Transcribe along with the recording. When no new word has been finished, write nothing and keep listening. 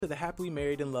to the Happily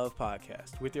Married in Love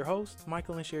podcast with your hosts,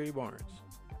 Michael and Sherry Barnes.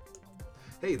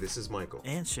 Hey, this is Michael.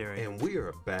 And Sherry. And we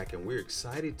are back, and we're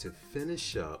excited to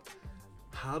finish up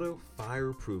how to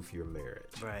fireproof your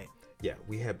marriage. Right. Yeah,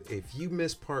 we have, if you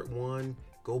missed part one,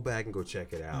 go back and go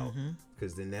check it out,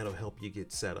 because then that'll help you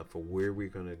get set up for where we're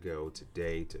going to go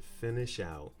today to finish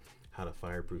out how to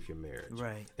fireproof your marriage.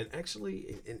 Right. And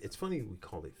actually, and it's funny we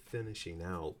call it finishing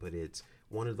out, but it's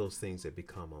one of those things that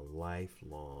become a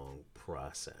lifelong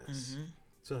process.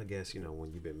 So I guess,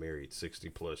 when you've been married 60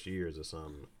 plus years or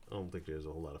something, I don't think there's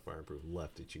a whole lot of fireproof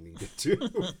left that you need to do.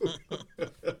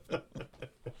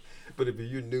 But if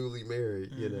you're newly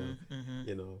married,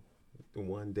 you know,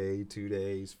 1 day, 2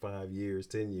 days, 5 years,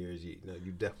 10 years,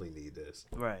 you definitely need this.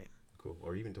 Right. Cool.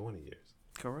 Or even 20 years.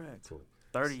 Correct. Cool.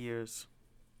 30 years.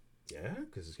 Yeah,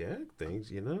 because,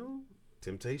 things,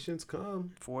 temptations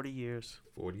come. 40 years.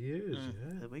 40 years,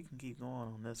 yeah. We can keep going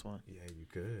on this one. Yeah, you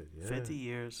could. Yeah. 50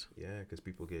 years. Yeah, because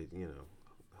people get,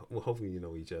 well, hopefully you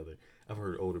know each other. I've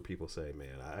heard older people say,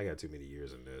 man, I got too many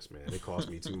years in this, man. It costs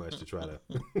me too much to try to,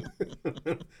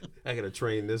 I got to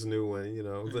train this new one,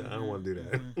 I don't want to do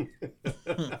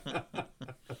that.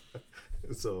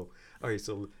 So, all right,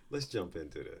 so let's jump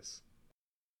into this.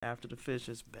 After the fish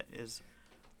is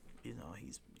he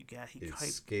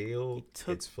scaled,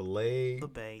 took it's filleted. the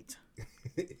bait.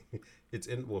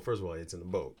 First of all, it's in the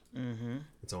boat.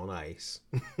 It's on ice.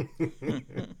 You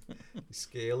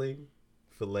scaling,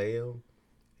 fillet them,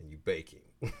 and you baking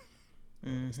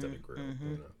instead of grill.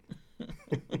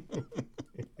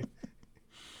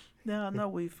 Now I know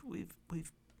we've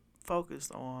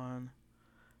focused on,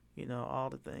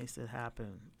 all the things that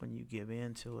happen when you give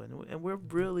in to it, and we're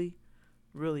really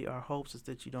our hopes is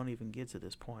that you don't even get to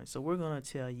this point. So we're going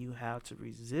to tell you how to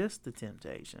resist the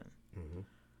temptation,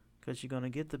 because you're going to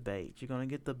get the bait, you're going to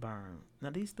get the burn.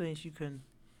 Now these things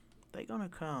they're going to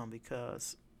come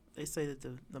because they say that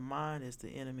the mind is the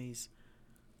enemy's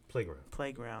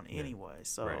playground anyway.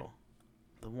 So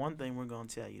the one thing we're going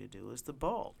to tell you to do is to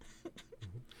bolt.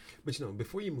 But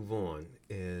before you move on,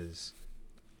 is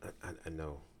I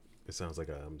know it sounds like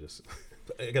I'm just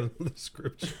I got another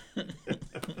scripture.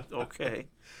 Okay.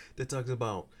 That talks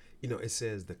about, it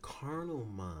says the carnal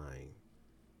mind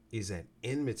is at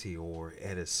enmity or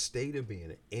at a state of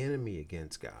being an enemy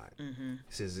against God. It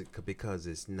says because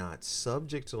it's not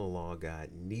subject to the law of God,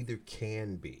 neither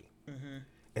can be.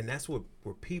 And that's where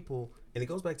people, and it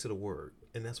goes back to the word.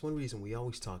 And that's one reason we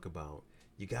always talk about,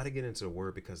 you got to get into the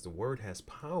word, because the word has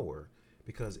power,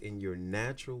 because in your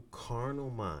natural carnal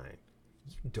mind,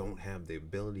 you don't have the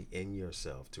ability in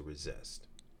yourself to resist.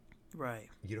 Right.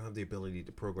 You don't have the ability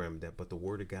to program that, but the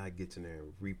word of God gets in there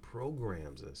and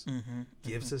reprograms us,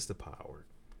 gives us the power,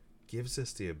 gives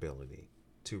us the ability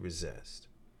to resist.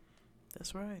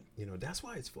 That's right. That's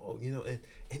why it's full, and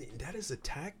that is a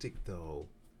tactic, though,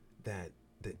 that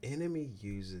the enemy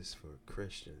uses for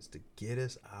Christians to get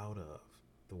us out of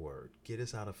the word, get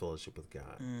us out of fellowship with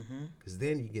God. Because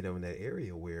then you get in that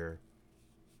area where,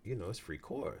 it's free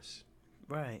course.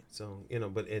 Right. So,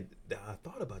 but I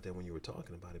thought about that when you were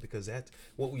talking about it, because that's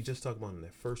what we just talked about in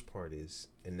that first part is,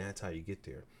 and that's how you get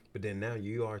there. But then now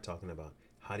you are talking about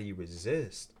how do you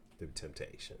resist the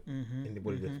temptation? And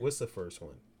what's the first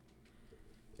one?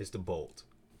 It's the bolt.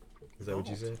 Is that what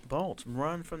you said? Bolt.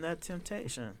 Run from that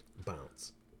temptation.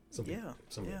 Bounce. Some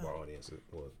of our audience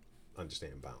will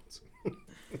understand bounce.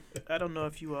 I don't know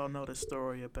if you all know the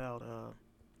story about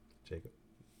Jacob.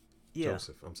 Yeah.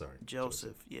 Joseph. I'm sorry.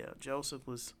 Joseph. Yeah. Joseph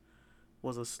was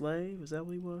a slave. Is that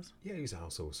what he was? Yeah, he was a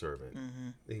household servant.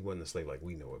 He wasn't a slave like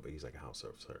we know it, but he's like a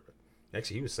household servant.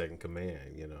 Actually, he was second command.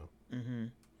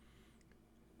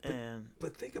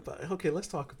 But think about it. Okay, let's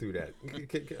talk through that.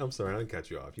 I'm sorry, I didn't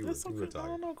cut you off. You were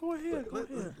talking. No, go ahead.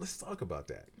 Let's talk about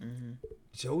that.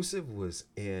 Joseph was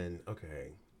in,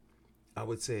 I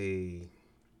would say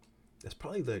that's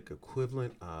probably like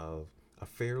equivalent of a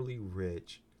fairly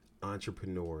rich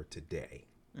entrepreneur today.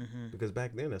 Because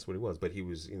back then that's what he was. But he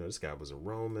was, this guy was a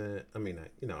Roman. I mean,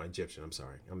 Egyptian. I'm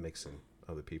sorry, I'm mixing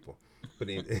other people. But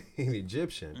in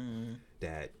Egyptian,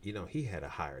 that he had a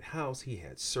hired house, he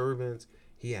had servants,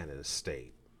 he had an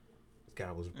estate. This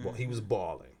guy was he was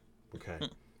balling. Okay,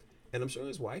 and I'm sure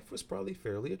his wife was probably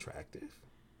fairly attractive.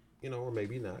 Or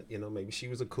maybe not. Maybe she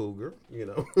was a cougar.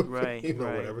 Right.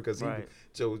 Whatever. Because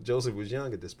Joseph was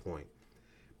young at this point.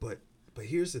 But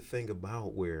here's the thing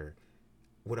about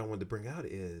what I wanted to bring out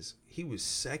is he was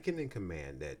second in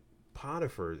command. That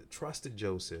Potiphar trusted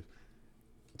Joseph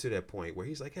to that point where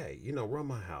he's like, hey, run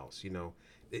my house.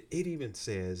 It even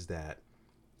says that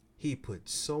he put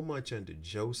so much under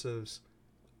Joseph's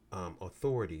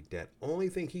authority that only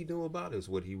thing he knew about is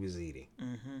what he was eating.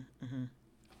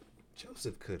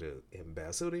 Joseph could have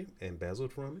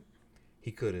embezzled from him.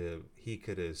 He could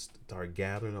have started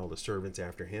gathering all the servants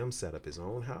after him, set up his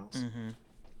own house. Mm-hmm.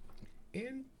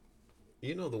 And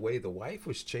the way the wife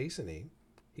was chasing him,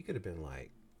 he could have been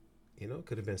like,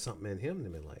 could have been something in him to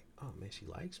be like, oh man, she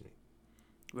likes me.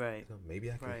 Right.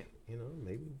 Maybe I can, Right.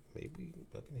 maybe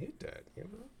I can hit that.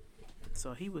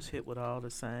 So he was hit with all the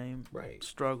same Right.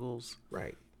 struggles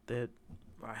Right. that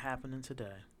are happening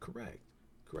today. Correct.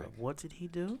 But what did he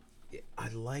do? I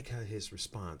like how his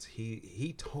response.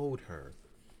 He told her,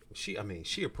 she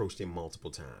approached him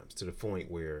multiple times to the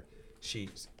point where she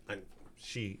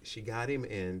got him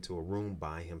into a room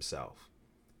by himself.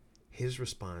 His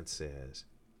response says,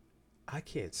 I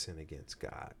can't sin against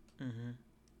God. Mm-hmm.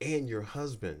 And your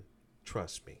husband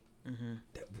trusts me. Mm-hmm.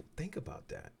 Think about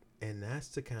that. And that's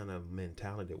the kind of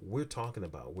mentality that we're talking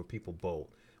about, where people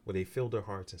bolt, where they fill their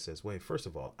hearts and says, wait, first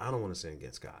of all, I don't want to sin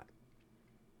against God.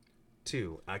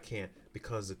 2, I can't,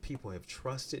 because the people have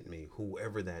trusted me,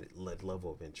 whoever that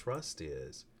level of entrust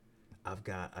is, I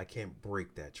can't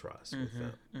break that trust with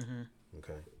them. Mm-hmm.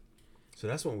 Okay. So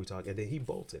that's when we talk. And then he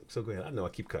bolted. So go ahead. I know I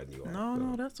keep cutting you off.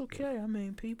 No, that's okay. I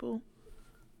mean, people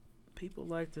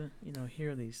like to,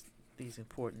 hear these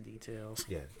important details.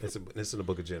 Yeah, it's in the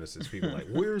book of Genesis. People are like,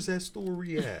 where's that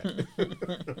story at?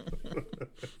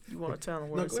 You want to tell them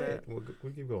where No, it's go ahead. at?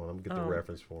 We'll keep going. I'm going to get the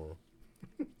reference for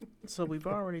them. So we've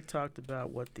already talked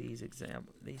about what these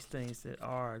things that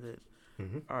are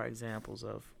examples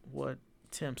of what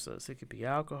tempts us. It could be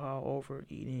alcohol,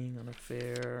 overeating, an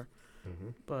affair. Mm-hmm.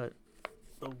 But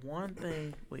the one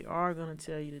thing we are going to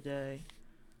tell you today,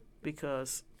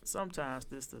 because sometimes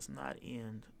this does not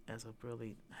end as a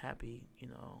really happily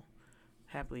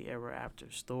ever after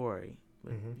story.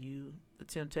 But the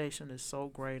temptation is so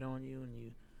great on you, and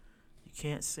you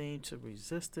can't seem to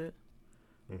resist it.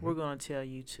 Mm-hmm. We're going to tell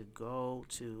you to go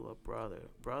to a brother.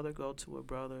 Brother, go to a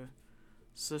brother.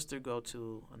 Sister, go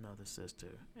to another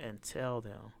sister and tell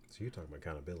them. So you're talking about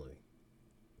accountability.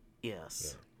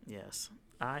 Yes. Yeah. Yes.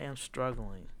 I am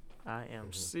struggling. I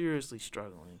am seriously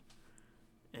struggling.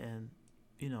 And,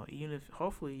 even if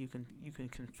hopefully you can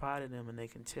confide in them and they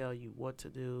can tell you what to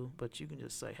do, but you can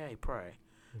just say, hey, pray.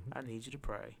 Mm-hmm. I need you to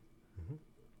pray. Mm-hmm.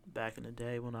 Back in the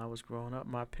day when I was growing up,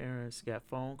 my parents got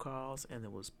phone calls and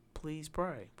it was, please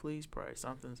pray.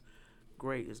 Something's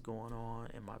great is going on,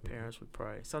 and my parents would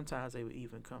pray. Sometimes they would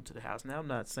even come to the house. Now, I'm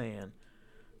not saying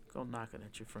go knocking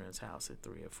at your friend's house at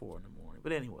 3 or 4 in the morning.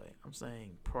 But anyway, I'm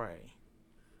saying pray.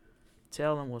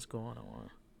 Tell them what's going on.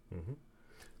 Mm-hmm.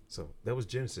 So that was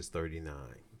Genesis 39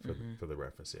 for the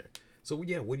reference there. So,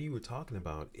 yeah, what you were talking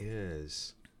about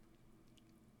is,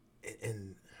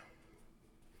 and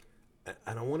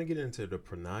I don't want to get into the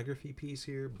pornography piece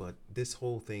here, but this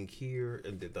whole thing here,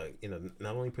 and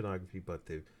not only pornography, but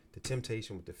the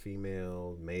temptation with the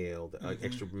female, male, the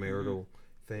extramarital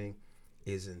thing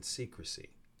is in secrecy.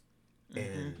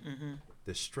 And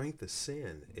the strength of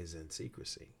sin is in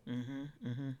secrecy.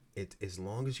 It, as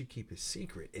long as you keep it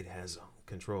secret, it has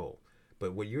control.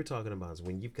 But what you're talking about is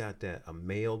when you've got a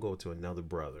male go to another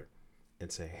brother and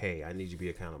say, hey, I need you to be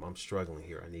accountable. I'm struggling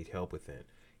here. I need help with it.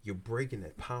 You're breaking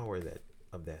that power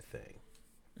of that thing.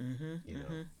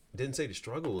 Didn't say the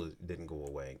struggle didn't go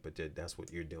away, but that's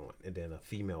what you're doing. And then a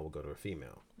female will go to a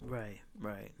female. Right.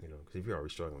 Because if you're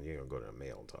already struggling, you ain't gonna go to a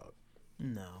male and talk.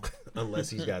 No.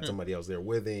 Unless he's got somebody else there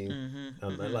with him.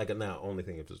 Like now, only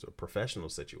thing if it's a professional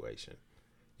situation,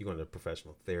 you're going to a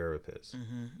professional therapist.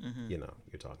 You're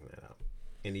talking that out.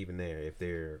 And even there, if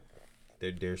they're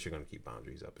going to keep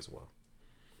boundaries up as well.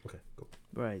 Okay, go.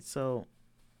 Right. So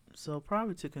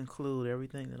probably to conclude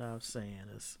everything that I was saying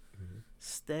is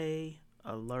stay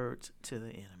alert to the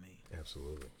enemy.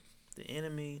 Absolutely. The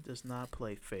enemy does not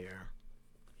play fair.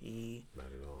 He not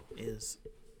at all.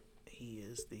 He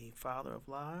is the father of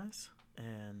lies,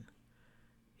 and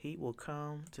he will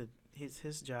come to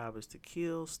his job is to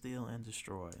kill, steal, and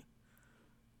destroy.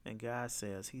 And God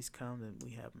says He's come that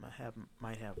we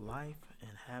might have life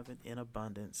and have it in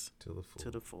abundance to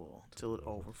the full, till it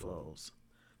overflows.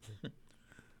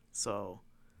 So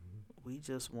we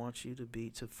just want you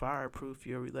to fireproof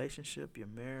your relationship, your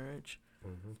marriage,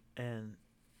 and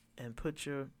put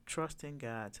your trust in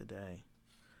God today.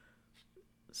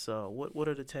 So what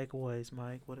are the takeaways,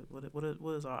 Mike? What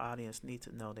does our audience need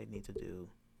to know they need to do?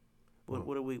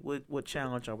 What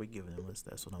challenge are we giving them?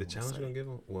 That's what I'm. The challenge I'm gonna give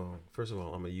them. Well, first of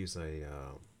all, I'm gonna use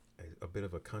a bit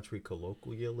of a country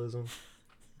colloquialism.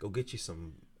 Go get you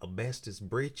some asbestos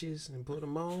britches and put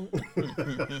them on.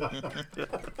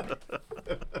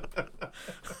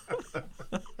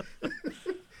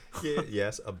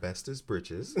 Yes, asbestos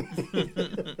britches.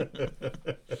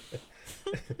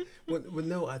 Well,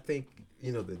 no, I think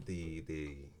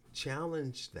the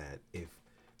challenge that if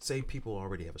say people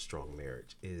already have a strong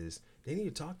marriage is they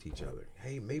need to talk to each other.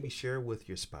 Hey, maybe share with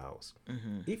your spouse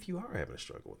if you are having a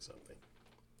struggle with something.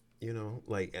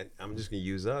 Like I'm just gonna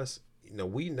use us.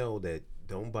 We know that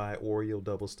don't buy Oreo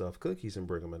double stuffed cookies and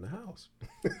bring them in the house.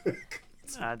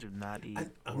 I do not eat.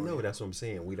 I know that's what I'm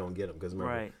saying. We don't get them because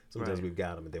sometimes right. we've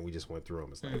got them and then we just went through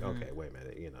them. It's like, okay, wait a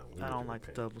minute, I don't like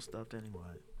the double stuffed anyway.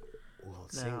 Well,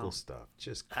 single stuff,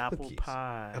 just apple cookies.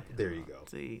 pie. There you go.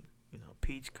 See,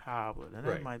 peach cobbler, and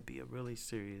that might be a really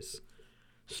serious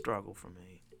struggle for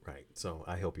me. Right. So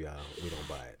I help you out. We don't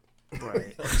buy it.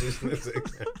 Right. Just as an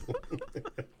example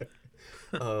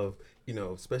of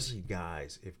especially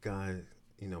guys. If guys,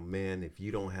 men, if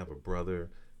you don't have a brother,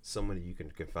 somebody you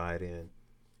can confide in,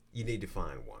 you need to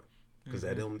find one. Because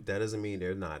that doesn't mean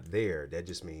they're not there. That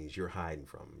just means you're hiding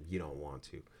from them. You don't want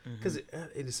to. Because it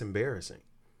is embarrassing.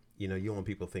 You don't want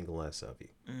people to think less of you.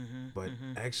 But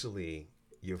actually,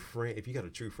 your friend, if you got a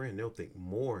true friend, they'll think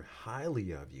more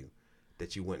highly of you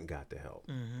that you went and got the help.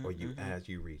 Or as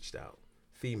you reached out.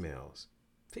 Females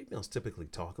typically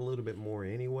talk a little bit more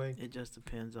anyway. It just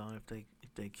depends on if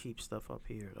they keep stuff up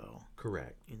here, though.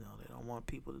 Correct. They don't want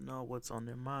people to know what's on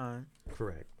their mind.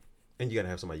 Correct. And you got to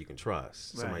have somebody you can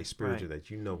trust, somebody spiritual that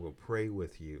will pray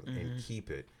with you and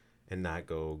keep it and not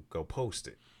go post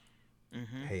it.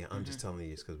 Hey, I'm just telling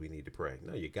you this because we need to pray.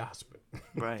 No, you're gossiping.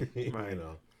 Right, right.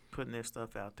 Putting their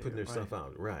stuff out there. Putting their stuff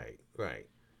out. Right, right.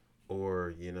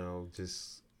 Or,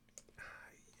 just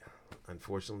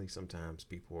unfortunately, sometimes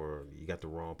you got the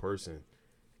wrong person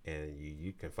and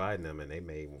you confide in them and they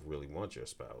may really want your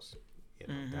spouse.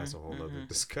 That's a whole nother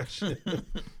discussion.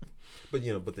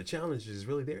 But the challenge is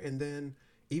really there. And then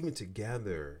even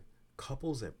together,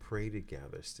 couples that pray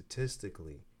together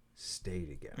statistically stay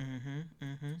together.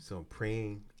 So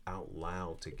praying out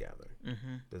loud together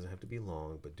doesn't have to be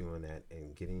long, but doing that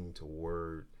and getting to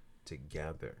word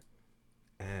together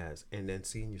and then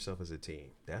seeing yourself as a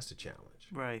team. That's the challenge.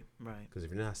 Right. Because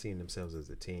if you're not seeing themselves as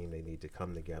a team, they need to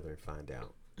come together and find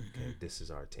out, okay, this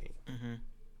is our team.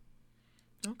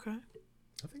 Okay.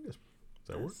 I think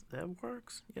that works. That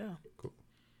works. Yeah. Cool.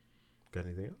 Got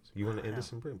anything else? You want to end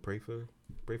this in prayer and pray for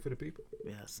the people?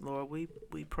 Yes, Lord, we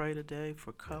pray today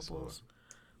for couples. Yes,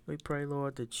 we pray,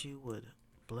 Lord, that you would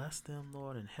bless them,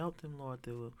 Lord, and help them, Lord,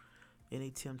 through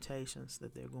any temptations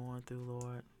that they're going through,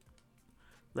 Lord.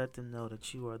 Let them know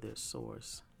that you are their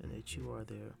source and that you are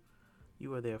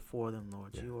there for them,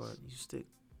 Lord. Yes.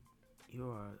 You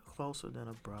are closer than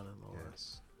a brother, Lord.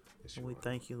 Yes. And we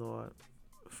thank you, Lord,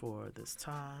 for this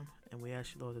time, and we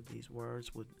ask you, Lord, that these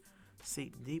words would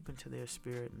seep deep into their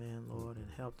spirit, man, Lord, and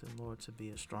help them, Lord, to be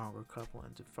a stronger couple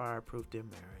and to fireproof their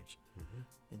marriage.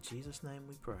 In Jesus' name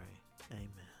we pray.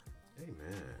 Amen.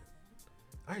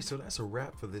 All right, so that's a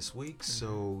wrap for this week.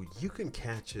 So you can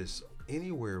catch us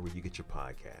anywhere where you get your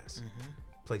podcasts.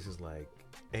 Places like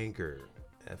Anchor,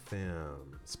 FM,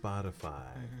 Spotify,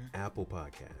 Apple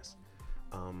Podcasts.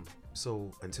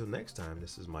 So until next time,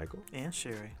 this is Michael and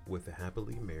Sherry with the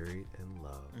Happily Married and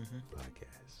Love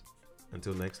podcast.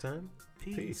 Until next time,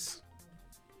 peace.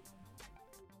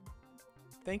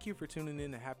 Thank you for tuning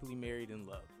in to Happily Married in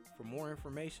Love. For more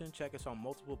information, check us on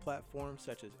multiple platforms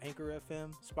such as Anchor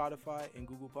FM, Spotify, and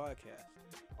Google Podcasts.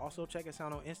 Also, check us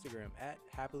out on Instagram at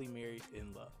Happily Married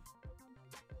in Love.